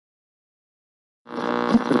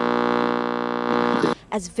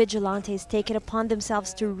as vigilantes take it upon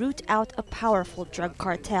themselves to root out a powerful drug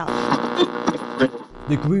cartel.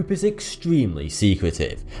 The group is extremely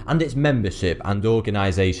secretive, and its membership and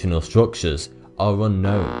organisational structures are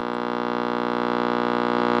unknown.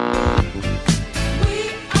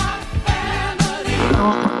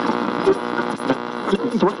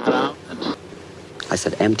 I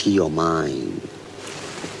said, empty your mind.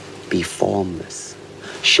 Be formless,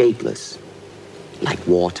 shapeless, like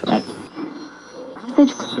water.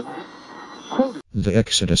 The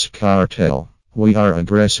Exodus Cartel. We are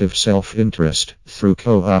aggressive self-interest through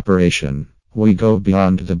cooperation. We go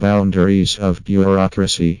beyond the boundaries of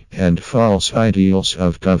bureaucracy and false ideals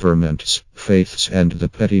of governments, faiths, and the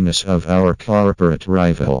pettiness of our corporate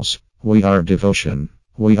rivals. We are devotion.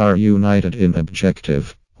 We are united in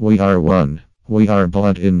objective. We are one. We are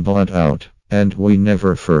blood in, blood out, and we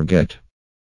never forget.